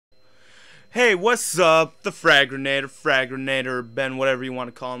Hey, what's up? TheFraGrenade, or Ben, whatever you want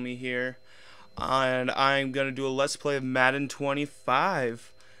to call me here. And I'm going to do a Let's Play of Madden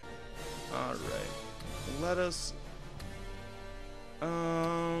 25. Alright. Let us...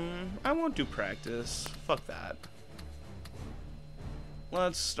 I won't do practice. Fuck that.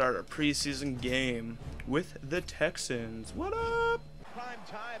 Let's start a preseason game with the Texans. What up?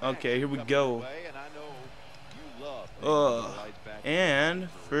 Okay, here we go. And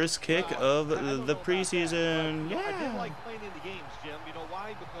first kick of the preseason. Yeah.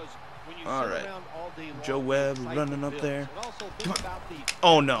 Alright. Joe Webb running up there. Come on.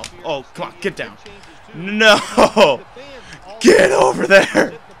 Oh no. Oh, come on. Get down. No. Get over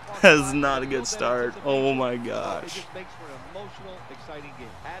there. That's not a good start. Oh my gosh.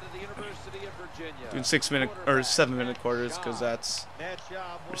 Doing 7 minute quarters because that's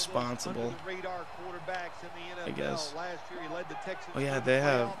responsible, I guess. Oh yeah, they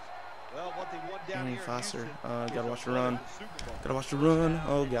have Foster. Gotta watch the run. Gotta watch the run.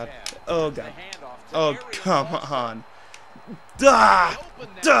 Oh god. Oh god. Oh come on. Duh!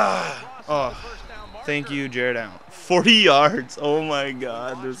 Duh! Oh, thank you, Jared Allen. 40 yards. Oh my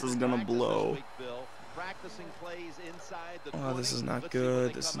god, this is gonna blow. Oh, this is not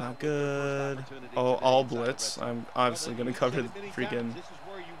good. This is not good. Oh, all blitz. I'm obviously gonna cover the freaking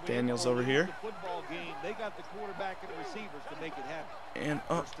Daniels over here. And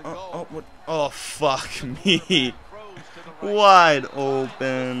what? Oh, fuck me. Wide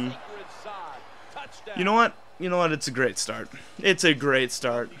open. You know what? You know what? It's a great start. It's a great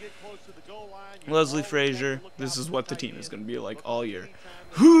start. Leslie Frazier. This is what the team is gonna be like all year.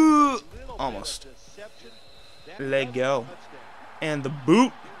 Almost. Let go. And the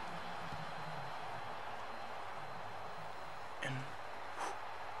boot. And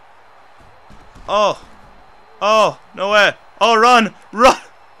oh, no way. Oh, run.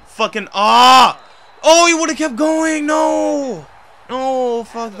 Fucking, oh, he would have kept going. No,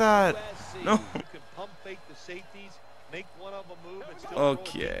 fuck that. No.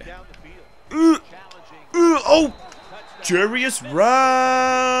 Okay. Oh, Jarius,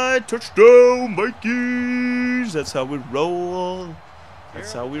 Wright, touchdown, Vikings. That's how we roll.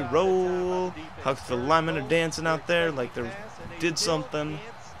 That's how we roll. How the linemen are dancing out there like they did something.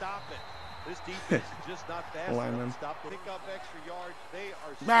 Linemen.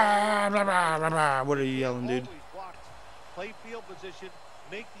 Blah, blah, blah, blah, blah. What are you yelling, dude? 4th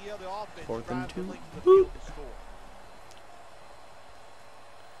and 2. Boop.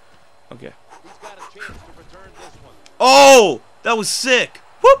 Okay. Oh, that was sick.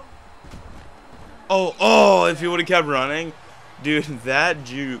 Whoop. Oh, if he would have kept running. Dude, that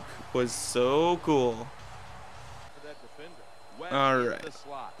juke was so cool. Alright.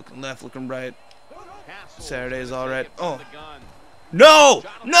 Looking left, looking right. Saturday's alright. Oh. No!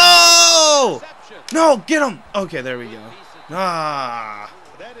 No! No, get him! Okay, there we go. Ah.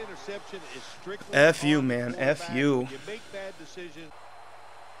 F you, man. F you.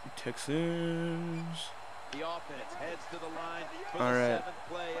 Texans. Alright.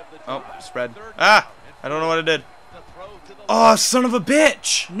 Oh, spread. Ah! I don't know what I did. Oh, son of a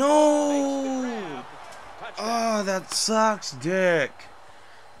bitch! No! Oh, that sucks, dick.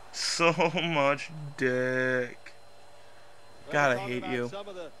 So much dick. God, I hate you.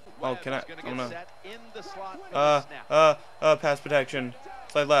 Oh, can I? Oh no. Pass protection.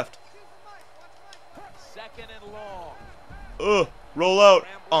 Slide left. Roll out.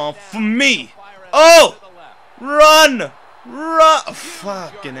 Oh, for me. Oh! Run! Run!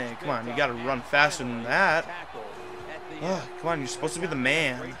 Fucking A. Come on, you gotta run faster than that. Oh, come on, you're supposed to be the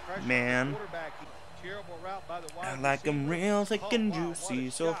man. I like them real thick and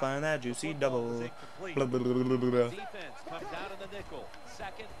juicy, so find that juicy double. Blah, blah, blah, blah, blah.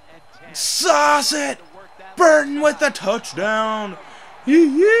 Sauce it! Burton with the touchdown!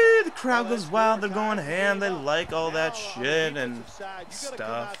 Yeah, the crowd goes wild, they're going ham, they like all that shit and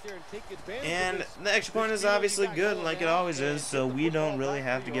stuff. And the extra point is obviously good, like it always is, so we don't really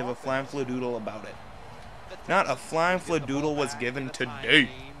have to give a flying fladoodle about it. Not a flying fladoodle was given today.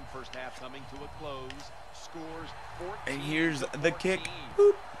 And here's the kick.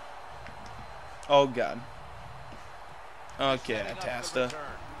 Boop. Oh god. Okay, Tasta.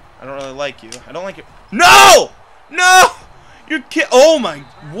 I don't really like you. I don't like you. No! No! You're oh my.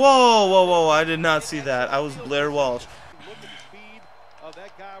 Whoa. I did not see that. I was Blair Walsh.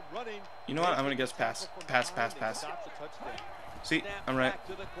 You know what? I'm going to guess pass. Pass. See? I'm right.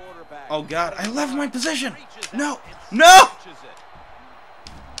 Oh god. I left my position. No.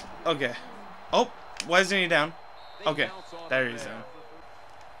 Okay. Oh. Why isn't he down? Okay. There he is down.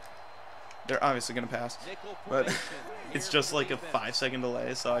 They're obviously going to pass. But It's just like a 5-second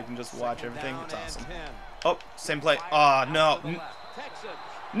delay, so I can just watch everything. It's awesome. Oh, same play. Oh, no.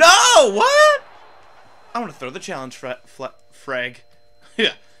 No, what? I want to throw the challenge frag.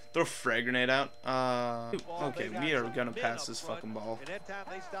 Yeah, throw TheFraGrenade out. Okay, we are going to pass this fucking ball.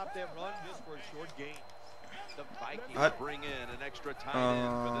 What?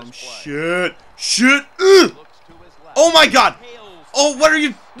 Shit. Shit. Ugh. Oh my god. Oh, what are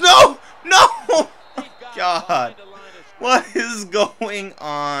you? No. No. God. What is going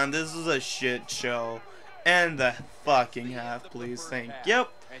on? This is a shit show. End the fucking half, please. Thank you.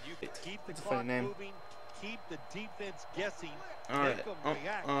 It's a funny name. Keep the defense guessing. Alright.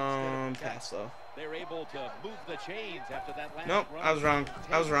 Pass though. They're able to move the chains after that last nope, run. I was wrong.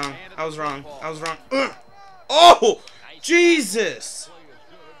 I was wrong. I was wrong. I was wrong. Ugh. Oh! Jesus!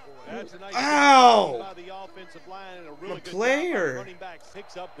 Ow! I'm a player. They're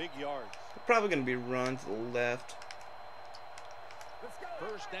probably going to be run to the left.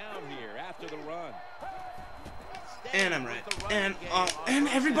 First down here after the run. And I'm right. And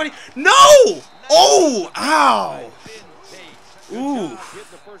everybody. No! Oh! Ow! Ooh.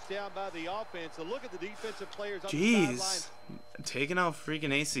 Jeez. Taking out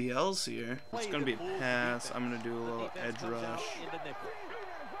freaking ACLs here. It's going to be a pass. I'm going to do a little edge rush.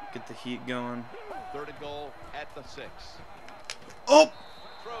 Get the heat going. Third and goal at the 6. Oh!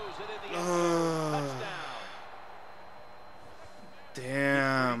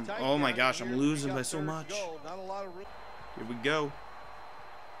 Damn. Oh my gosh, I'm losing by so much. Here we go.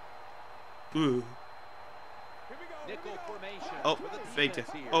 Ooh. Oh, faked it.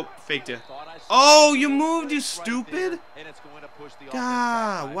 Oh, faked it. Oh, you moved, you stupid.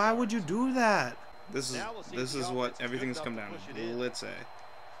 God, why would you do that? This is what everything's come down to. Let's say.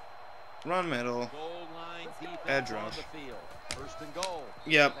 Run middle. Edge rush.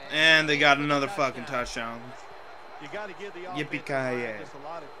 Yep, and they got another fucking touchdown. Yippee-ki-yay.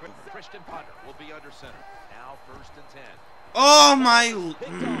 Oh my.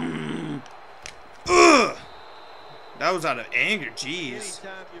 Ugh. That was out of anger, jeez.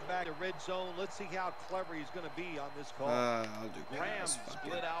 I'll do pass.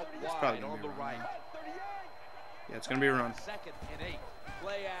 It's probably gonna be a run. Yeah, it's gonna be a run. Oh,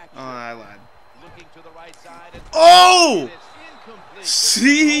 I lied. Oh!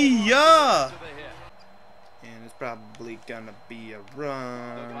 See ya! And it's probably gonna be a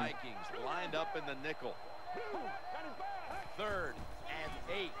run. The Vikings lined up in the nickel. 3rd and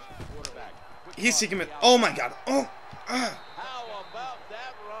 8. Quarterback. He's seeking it. Oh my god. Oh. How about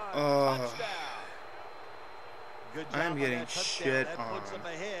that run? Touchdown. I'm getting shit on.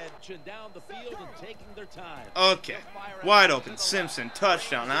 Down the field and taking their time. Okay. Wide open. Simpson.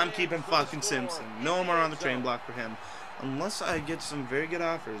 Touchdown. I'm keeping fucking Simpson. No more on the train block for him. Unless I get some very good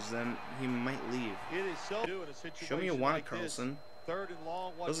offers, then he might leave. Show me a one, Carlson.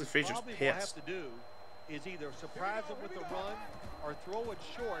 Those are features pissed. Is either surprise him with the run or throw it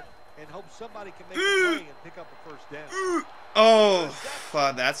short and hope somebody can make a play and pick up a first down. Oh,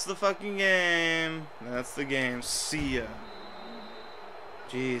 fuck, that's the fucking game. That's the game. See ya.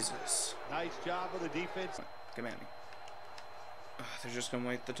 Jesus. Nice job of the defense. Come at me. Oh, they're just gonna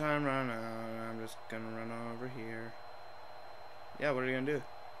wait the time run out. I'm just gonna run over here. Yeah, what are you gonna do?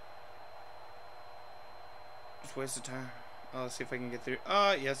 Just waste the time. Oh, let's see if I can get through.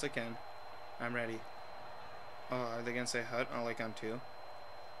 Oh, yes, I can. I'm ready. Oh, are they gonna say hut? Oh, like I'm too.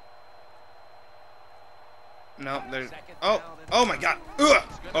 No, they're. Oh, oh my god. Ugh.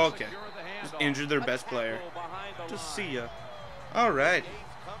 Okay. Just injured their best player. Just see ya. All right.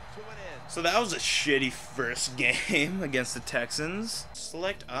 So that was a shitty first game against the Texans.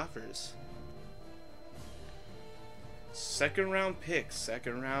 Select offers. Second round pick.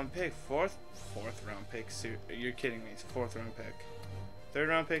 Fourth round pick. You're kidding me. It's 4th round pick. 3rd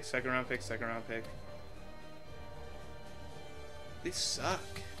round pick. 2nd round pick. 2nd round pick. They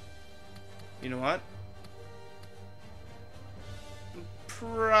suck. You know what?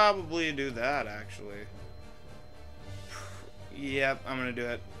 Probably do that, actually. Yep, I'm gonna do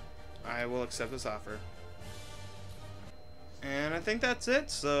it. I will accept this offer. And I think that's it.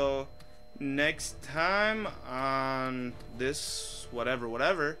 So next time on this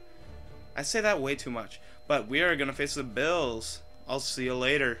whatever. I say that way too much. But we are gonna face the Bills. I'll see you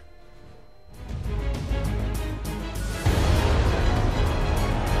later.